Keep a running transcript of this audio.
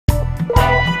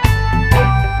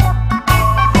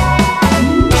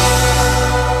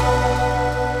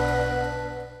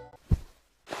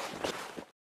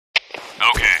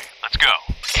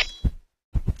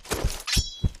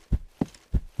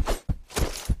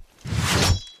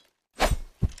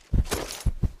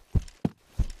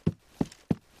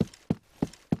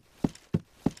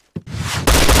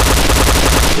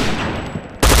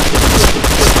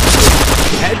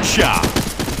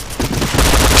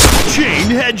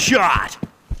headshot!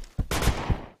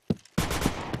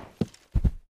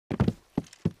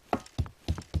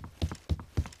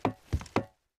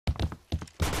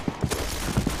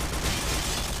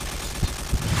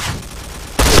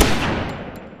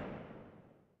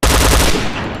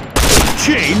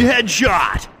 Chain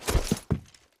headshot!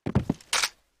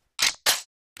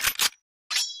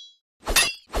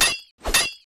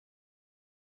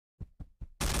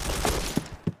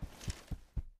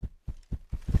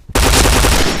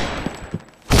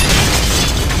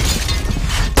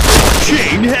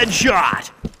 Chain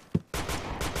headshot!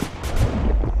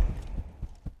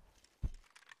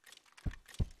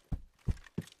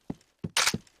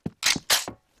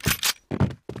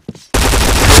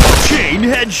 Chain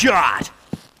headshot!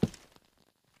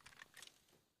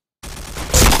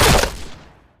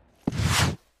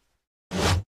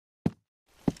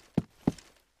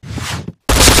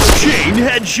 Chain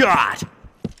headshot!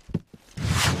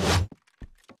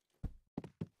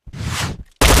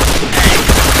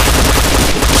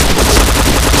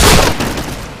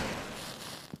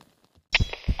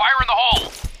 Fire in the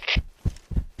hole!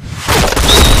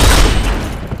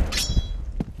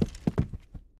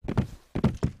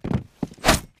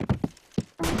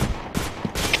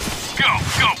 Go,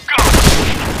 go, go!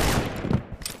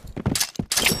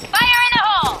 Fire in the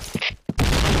hole!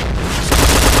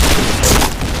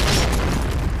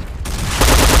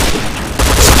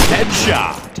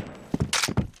 Headshot!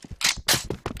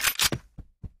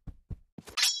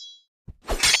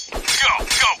 Go,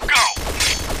 go, go!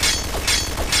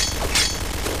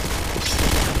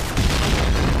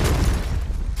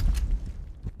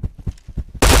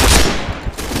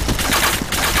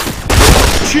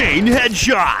 Chain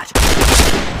headshot!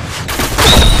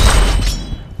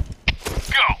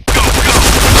 Go, go, go!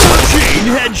 Chain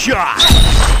headshot!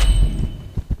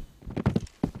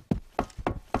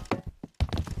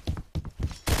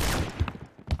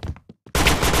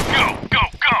 Go, go,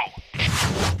 go!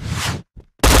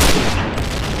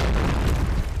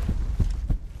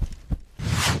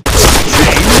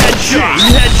 Chain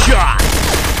headshot!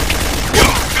 Go,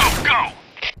 go, go!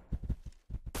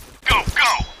 Go,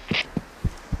 go!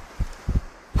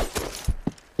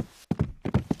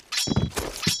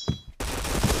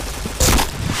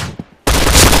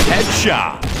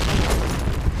 Headshot!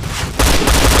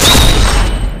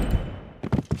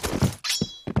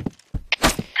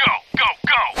 Go, go,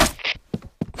 go!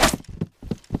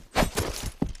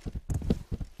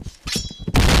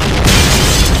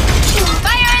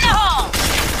 Fire in the hole!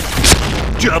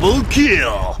 Double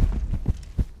kill!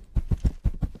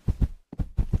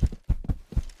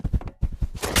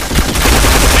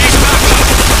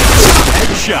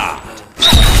 Headshot!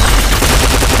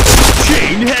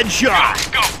 Chain headshot!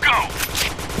 Go, go!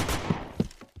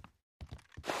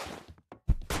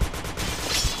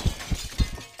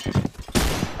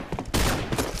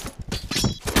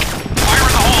 Fire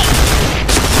in the hole!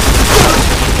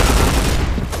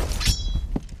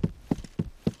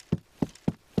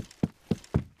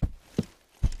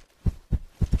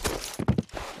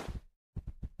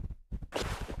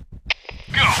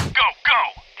 Go, go, go!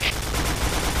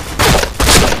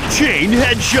 Chain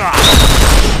headshot!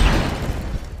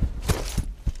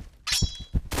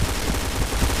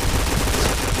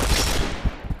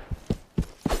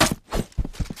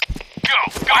 Go,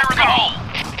 fire in the hole!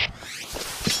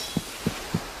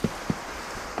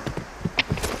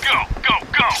 Go, go,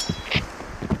 go!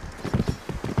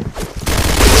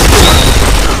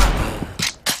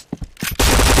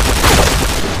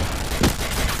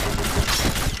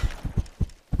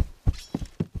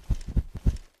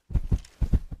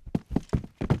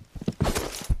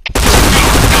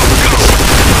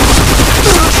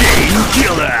 Chain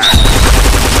killer!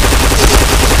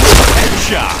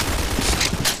 Headshot!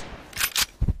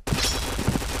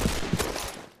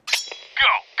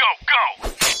 Go, go, go!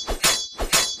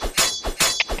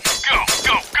 Go,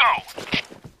 go, go!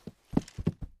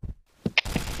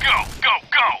 Go, go,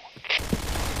 go!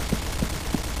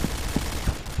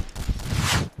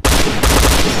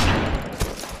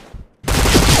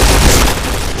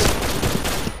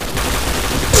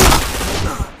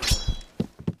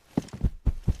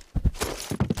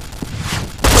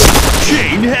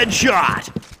 Chain headshot!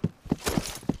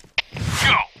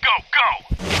 Go, go, go!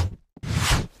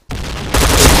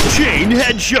 Chain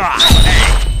headshot!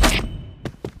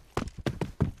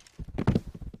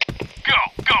 Go,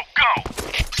 go, go!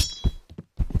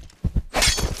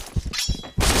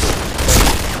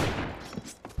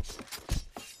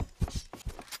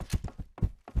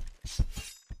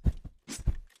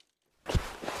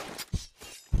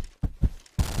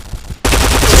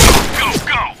 Go,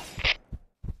 go!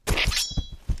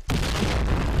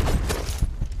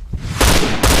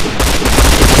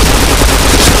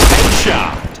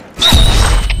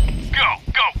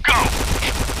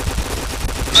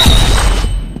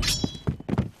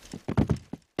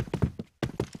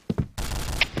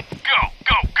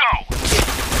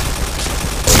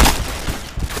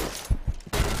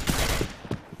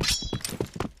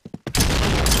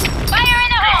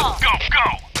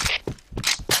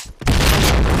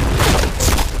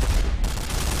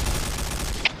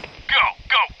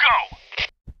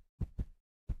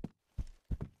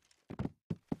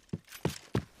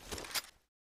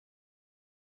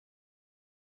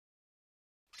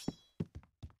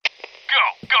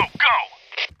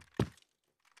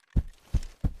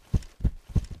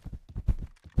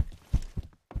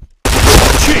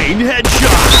 Chain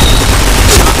headshot.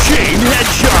 Chain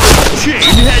headshot.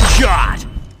 Chain headshot.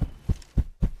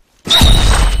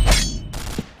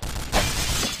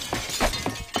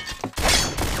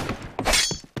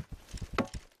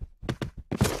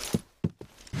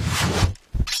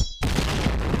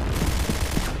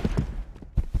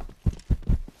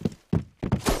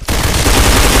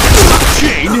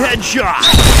 Chain headshot.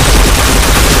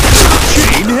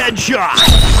 Chain headshot.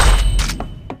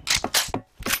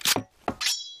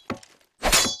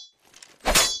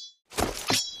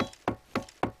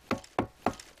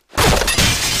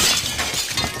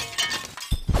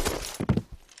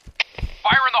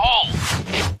 Fire in the hole!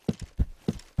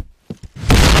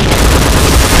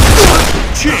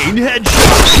 Chain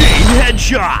headshot. Chain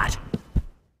headshot.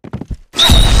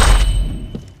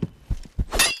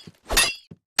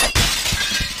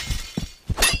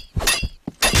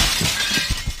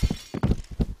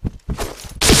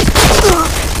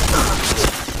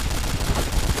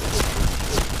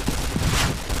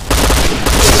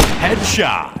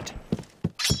 Headshot.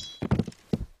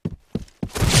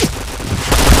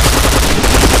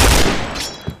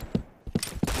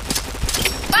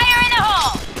 Fire in the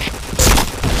hole!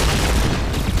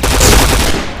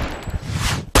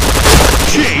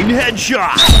 Chain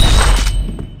headshot.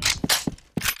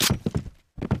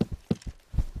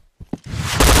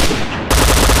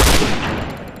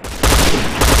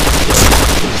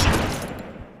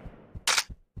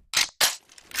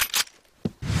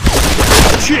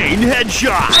 Chain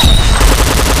headshot.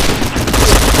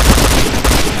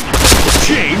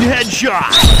 Chain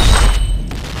headshot.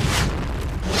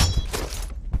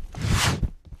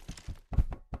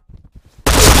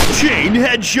 Chain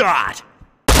headshot.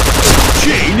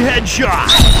 Chain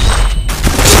headshot.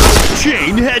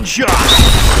 Chain headshot.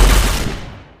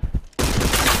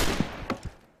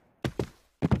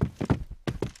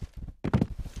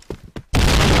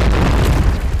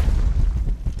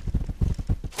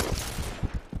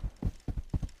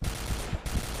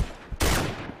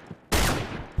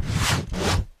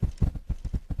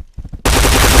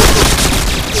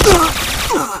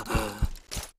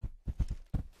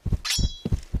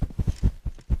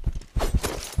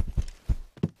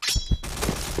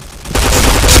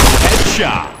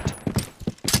 Headshot.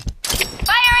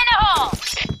 Fire in the hole!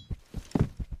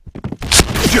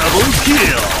 Double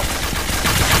kill.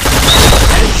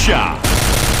 Headshot.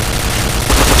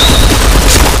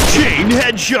 Chain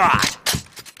headshot.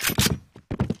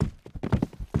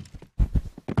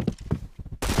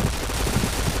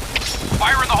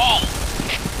 Fire in the hole!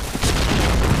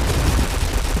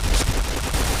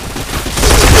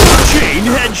 Chain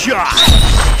headshot.